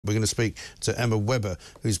We're going to speak to Emma Webber,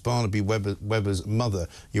 who's Barnaby Webber's mother.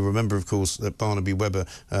 You remember, of course, that Barnaby Webber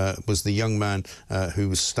was the young man who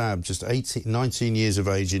was stabbed just 19 years of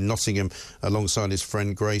age in Nottingham alongside his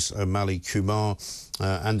friend Grace O'Malley Kumar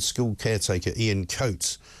and school caretaker Ian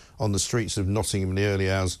Coates on the streets of Nottingham in the early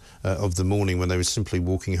hours of the morning when they were simply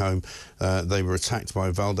walking home. They were attacked by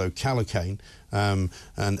Valdo Calocane.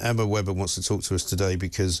 And Emma Webber wants to talk to us today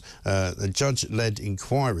because a judge-led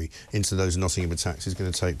inquiry into those Nottingham attacks is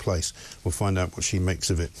going to take place. We'll find out what she makes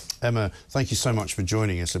of it. Emma, thank you so much for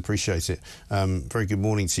joining us. Appreciate it. Very good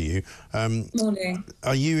morning to you. Morning.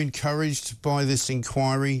 Are you encouraged by this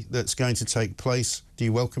inquiry that's going to take place? Do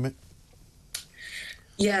you welcome it?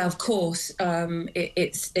 Yeah, of course.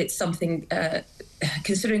 It's something,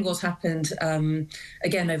 considering what's happened,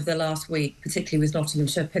 again, over the last week, particularly with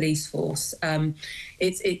Nottinghamshire Police Force,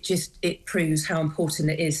 it proves how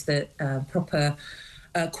important it is that proper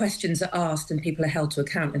questions are asked and people are held to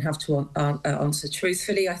account and have to answer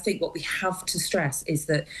truthfully. I think what we have to stress is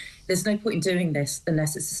that there's no point in doing this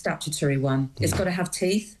unless it's a statutory one. It's got to have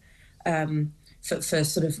teeth. For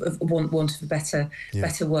sort of want of a better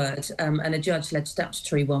word, and a judge-led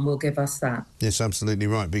statutory one will give us that. Yes, absolutely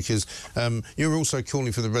right, because you're also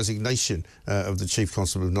calling for the resignation of the Chief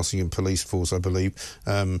Constable of Nottingham Police Force, I believe,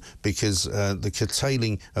 because the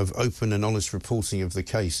curtailing of open and honest reporting of the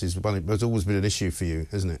case has always been an issue for you,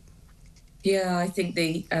 hasn't it? Yeah, I think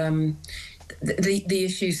the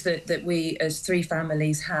issues that we as three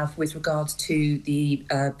families have with regards to the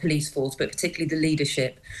police force, but particularly the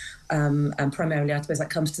leadership, and primarily, I suppose, that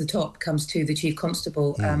comes to the Chief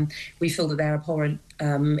Constable. We feel that they're abhorrent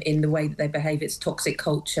in the way that they behave. It's toxic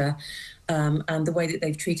culture, and the way that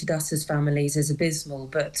they've treated us as families is abysmal.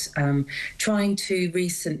 But we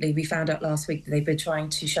found out last week that they've been trying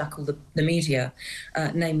to shackle the media,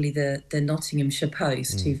 namely the Nottinghamshire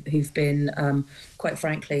Post, who've been, quite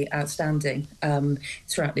frankly, outstanding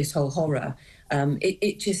throughout this whole horror.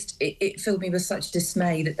 It filled me with such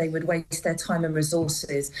dismay that they would waste their time and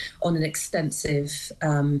resources on an extensive,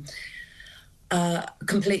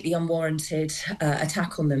 completely unwarranted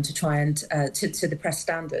attack on them to try and to the press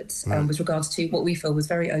standards with regards to what we feel was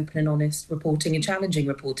very open and honest reporting and challenging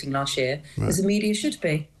reporting last year, as the media should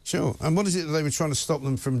be. Sure. And what is it that they were trying to stop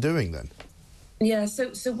them from doing then? Yeah, so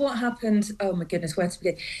what happened, oh my goodness, where to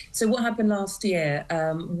begin? So what happened last year,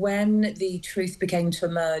 when the truth began to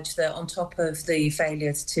emerge that on top of the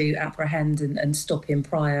failures to apprehend and stop him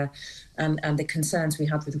prior, and the concerns we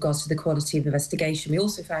had with regards to the quality of investigation, we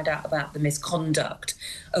also found out about the misconduct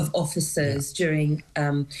of officers during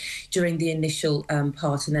the initial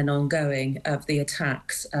part and then ongoing of the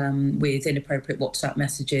attacks, with inappropriate WhatsApp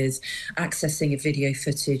messages, accessing of video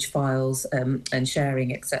footage files, and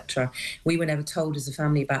sharing, etc. We were never told as a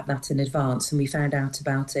family about that in advance, and we found out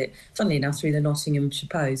about it, funnily enough, through the Nottinghamshire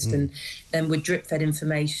Post, and then were drip-fed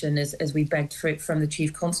information as we begged for it from the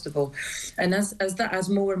Chief Constable. And as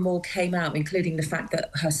more and more came out, including the fact that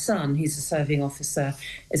her son, who's a serving officer,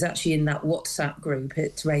 is actually in that WhatsApp group,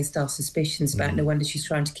 it raised our suspicions about no wonder she's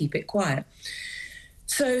trying to keep it quiet.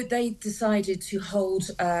 So they decided to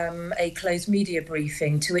hold a closed media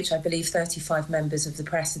briefing to which I believe 35 members of the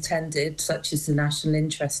press attended, such as the national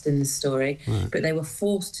interest in the story, but they were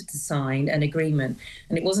forced to sign an agreement.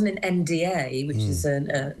 And it wasn't an NDA, which is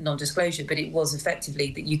a non-disclosure, but it was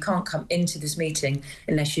effectively that you can't come into this meeting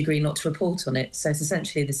unless you agree not to report on it. So it's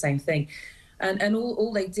essentially the same thing. And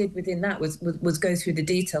all they did within that was go through the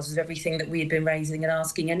details of everything that we had been raising and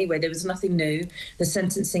asking anyway. There was nothing new. The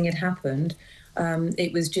sentencing had happened.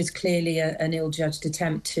 It was just clearly an ill-judged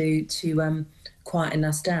attempt to quieten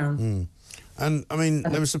us down. And, I mean,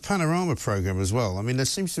 there was a Panorama programme as well. I mean, there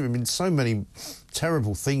seems to have been so many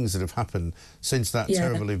terrible things that have happened since that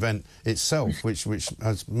terrible event itself, which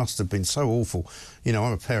must have been so awful. You know,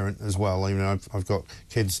 I'm a parent as well. I mean, I've got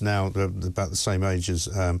kids now that are about the same age as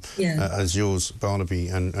yours, Barnaby,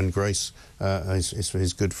 and Grace,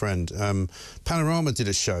 his good friend. Panorama did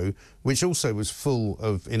a show which also was full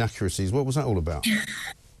of inaccuracies. What was that all about?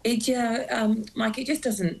 Mike, it just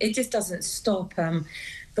doesn't stop.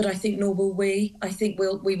 But I think nor will we. I think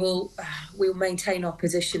we'll maintain our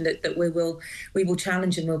position that we will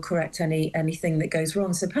challenge and we'll correct anything that goes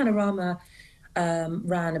wrong. So Panorama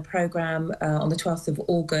ran a programme on the 12th of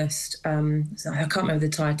August. So I can't remember the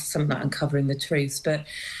title, something like Uncovering the Truth, but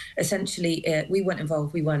essentially we weren't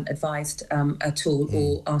involved, we weren't advised at all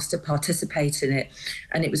or asked to participate in it.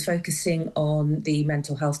 And it was focusing on the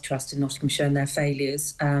Mental Health Trust in Nottinghamshire and their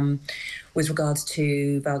failures with regards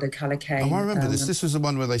to Valdo Calocane. Oh, I remember this. This was the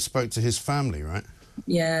one where they spoke to his family, right?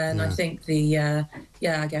 Yeah, and I think I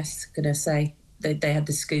guess going to say they had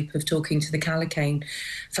the scoop of talking to the Calocane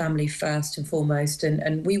family first and foremost.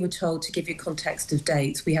 And we were told, to give you context of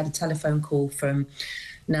dates, we had a telephone call from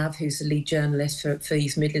Nav, who's the lead journalist for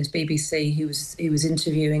East Midlands BBC, who was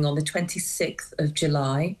interviewing on the 26th of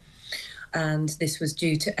July. And this was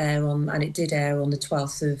due to air and it did air on the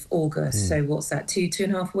 12th of August. So what's that, two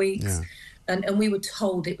and a half weeks? Yeah. And we were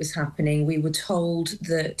told it was happening. We were told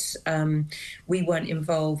that we weren't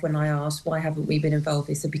involved. When I asked, why haven't we been involved?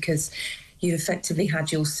 They said, because you effectively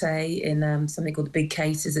had your say in something called the Big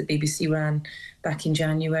Cases that BBC ran back in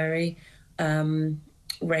January,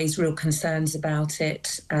 raised real concerns about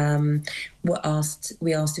it. We asked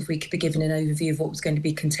if we could be given an overview of what was going to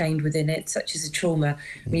be contained within it, such as a trauma.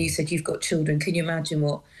 I mean, you said you've got children. Can you imagine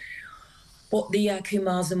what the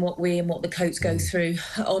Kumars and what the Coates go through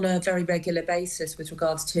on a very regular basis with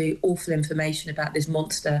regards to awful information about this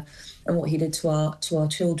monster and what he did to our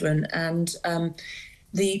children. And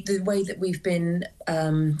the way that we've been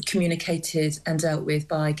communicated and dealt with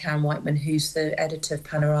by Karen Whiteman, who's the editor of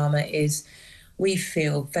Panorama, is we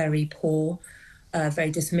feel very poor,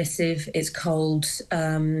 very dismissive. It's cold.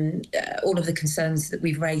 All of the concerns that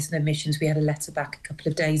we've raised in admissions, we had a letter back a couple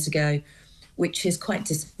of days ago, which is quite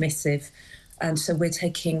dismissive. And so we're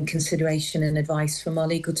taking consideration and advice from our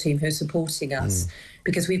legal team who are supporting us,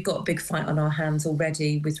 because we've got a big fight on our hands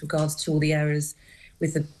already with regards to all the errors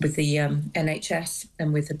with the NHS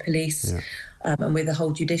and with the police and with the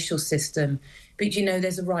whole judicial system. But,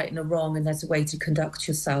 there's a right and a wrong, and there's a way to conduct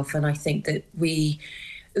yourself. And I think that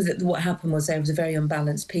what happened was there was a very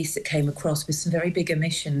unbalanced piece that came across with some very big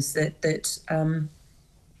omissions that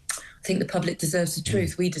I think the public deserves the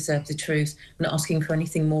truth. We deserve the truth. I'm not asking for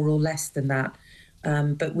anything more or less than that.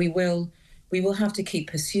 But we will have to keep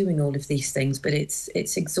pursuing all of these things. But it's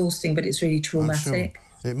exhausting, but it's really traumatic.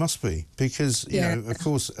 It must be, because, you know, of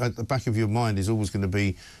course, at the back of your mind is always going to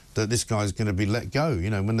be that this guy's going to be let go.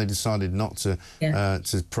 You know, when they decided not to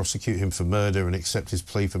prosecute him for murder and accept his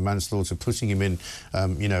plea for manslaughter, putting him in,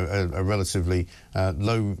 you know, a relatively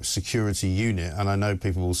low security unit. And I know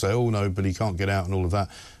people will say, oh, no, but he can't get out and all of that.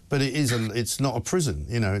 But it's not a prison,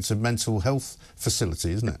 you know, it's a mental health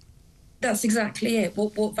facility, isn't it? That's exactly it.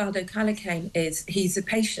 What Valdo Calocane is, he's a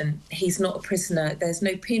patient. He's not a prisoner. There's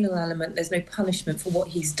no penal element. There's no punishment for what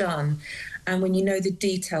he's done. And when you know the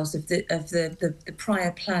details of the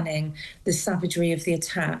prior planning, the savagery of the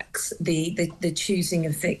attacks, the choosing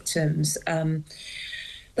of victims,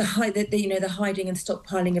 the hiding and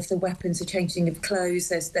stockpiling of the weapons, the changing of clothes.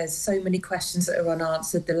 There's so many questions that are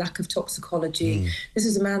unanswered. The lack of toxicology. This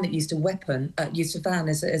is a man that used a van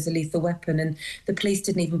as a lethal weapon, and the police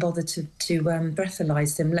didn't even bother to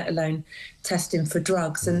breathalyse him, let alone test him for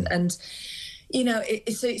drugs. And you know,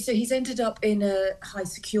 so he's ended up in a high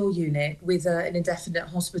secure unit with an indefinite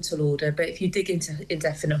hospital order. But if you dig into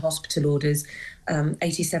indefinite hospital orders,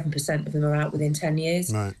 87% of them are out within 10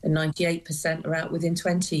 years, right, and 98% are out within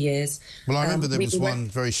 20 years. Well, I remember there was one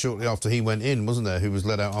very shortly after he went in, wasn't there, who was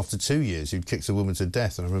let out after 2 years, who'd kicked a woman to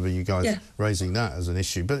death. And I remember you guys raising that as an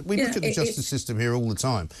issue. But we look at the justice system here all the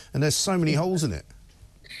time, and there's so many holes in it.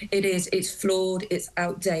 It is. It's flawed. It's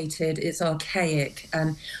outdated. It's archaic.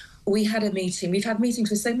 And we had a meeting. We've had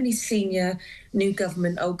meetings with so many senior, new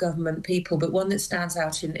government, old government people, but one that stands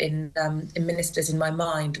out in ministers in my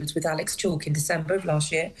mind was with Alex Chalk in December of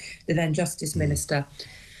last year, the then Justice Minister.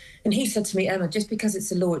 And he said to me, Emma, just because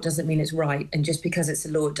it's a law, it doesn't mean it's right. And just because it's a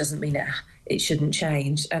law, it doesn't mean it shouldn't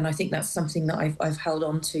change. And I think that's something that I've held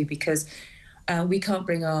on to, because we can't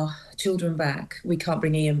bring our children back. We can't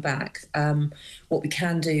bring Ian back. What we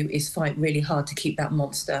can do is fight really hard to keep that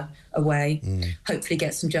monster away, hopefully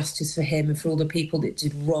get some justice for him and for all the people that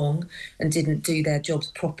did wrong and didn't do their jobs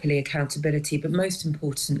properly, accountability. But most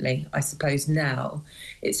importantly, I suppose now,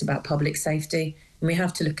 it's about public safety. And we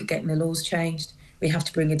have to look at getting the laws changed. We have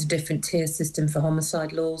to bring in a different tier system for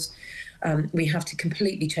homicide laws. We have to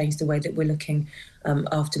completely change the way that we're looking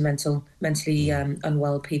after mentally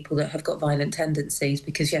unwell people that have got violent tendencies,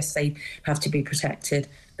 because, yes, they have to be protected.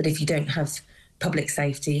 But if you don't have public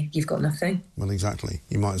safety, you've got nothing. Well, exactly.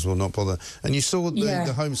 You might as well not bother. And you saw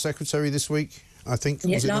the Home Secretary this week, I think,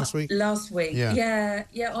 was it last week? Last week, yeah,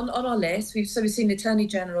 on our list. We've seen the Attorney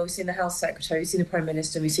General, we've seen the Health Secretary, we've seen the Prime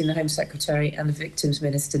Minister, we've seen the Home Secretary and the Victims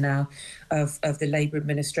Minister now of the Labour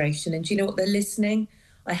administration. And do you know what? They're listening.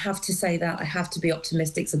 I have to say that. I have to be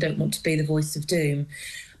optimistic, so I don't want to be the voice of doom.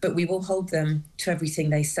 But we will hold them to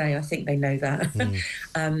everything they say. I think they know that.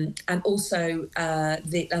 And also,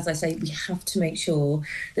 as I say, we have to make sure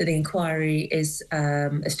that the inquiry is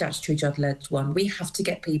a statutory judge-led one. We have to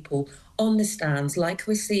get people on the stands, like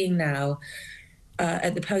we're seeing now,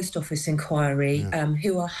 at the post office inquiry,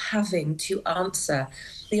 who are having to answer.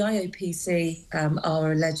 The IOPC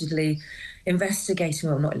are allegedly investigating,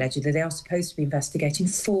 well, not allegedly, they are supposed to be investigating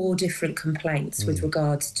 4 different complaints with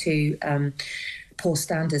regards to poor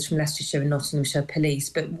standards from Leicestershire and Nottinghamshire police.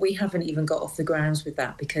 But we haven't even got off the grounds with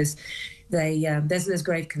that, because there's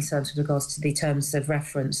grave concerns with regards to the terms of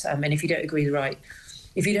reference. And if you don't agree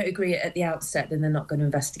if you don't agree at the outset, then they're not going to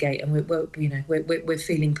investigate. And we're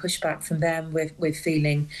feeling pushback from them. We're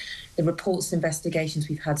feeling the reports and investigations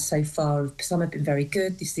we've had so far. Some have been very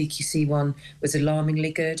good. The CQC one was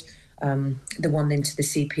alarmingly good. The one into the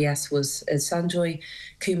CPS was, as Sanjoy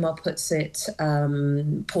Kumar puts it,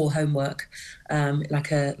 poor homework,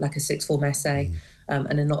 like a sixth form essay.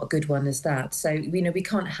 And not a good one as that. So we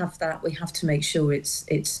can't have that. We have to make sure it's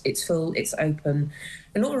full, it's open,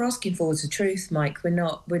 and what we're asking for is the truth, Mike. We're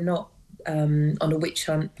not on a witch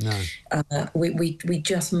hunt. No. We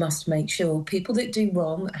just must make sure people that do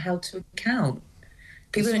wrong are held to account.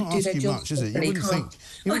 People don't do their jobs much, is it?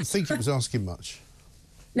 You wouldn't think it was asking much.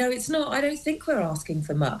 No, it's not. I don't think we're asking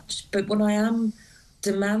for much. But what I am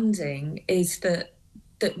demanding is that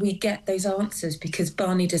we get those answers, because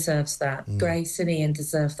Barney deserves that, Grace and Ian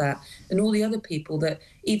deserve that, and all the other people that,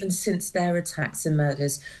 even since their attacks and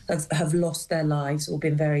murders, have lost their lives or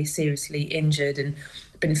been very seriously injured and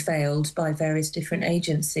been failed by various different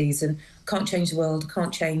agencies. And can't change the world,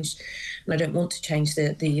 can't change, and I don't want to change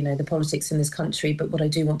the politics in this country, but what I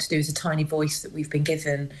do want to do is a tiny voice that we've been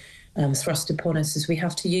given, thrust upon us, as we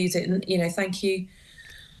have to use it. And think you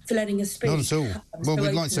for letting us speak. Not at all. Well,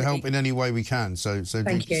 we'd like to help in any way we can. So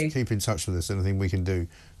keep in touch with us. Anything we can do,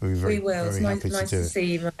 we'll be very happy to do it.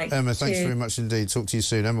 See you, Mike. Emma, thanks very much indeed. Talk to you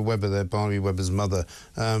soon. Emma Webber there, Barnaby Webber's mother.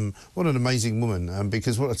 What an amazing woman,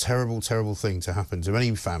 because what a terrible, terrible thing to happen to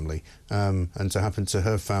any family, and to happen to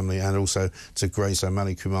her family, and also to Grace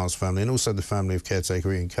O'Malley Kumar's family, and also the family of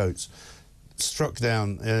caretaker Ian Coates. Struck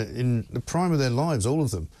down in the prime of their lives, all of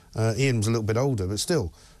them. Ian was a little bit older, but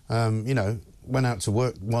still, went out to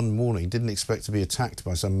work one morning, didn't expect to be attacked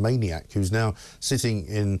by some maniac who's now sitting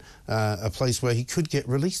in a place where he could get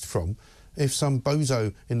released from if some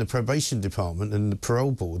bozo in the probation department and the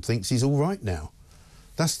parole board thinks he's all right now.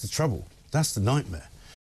 That's the trouble. That's the nightmare.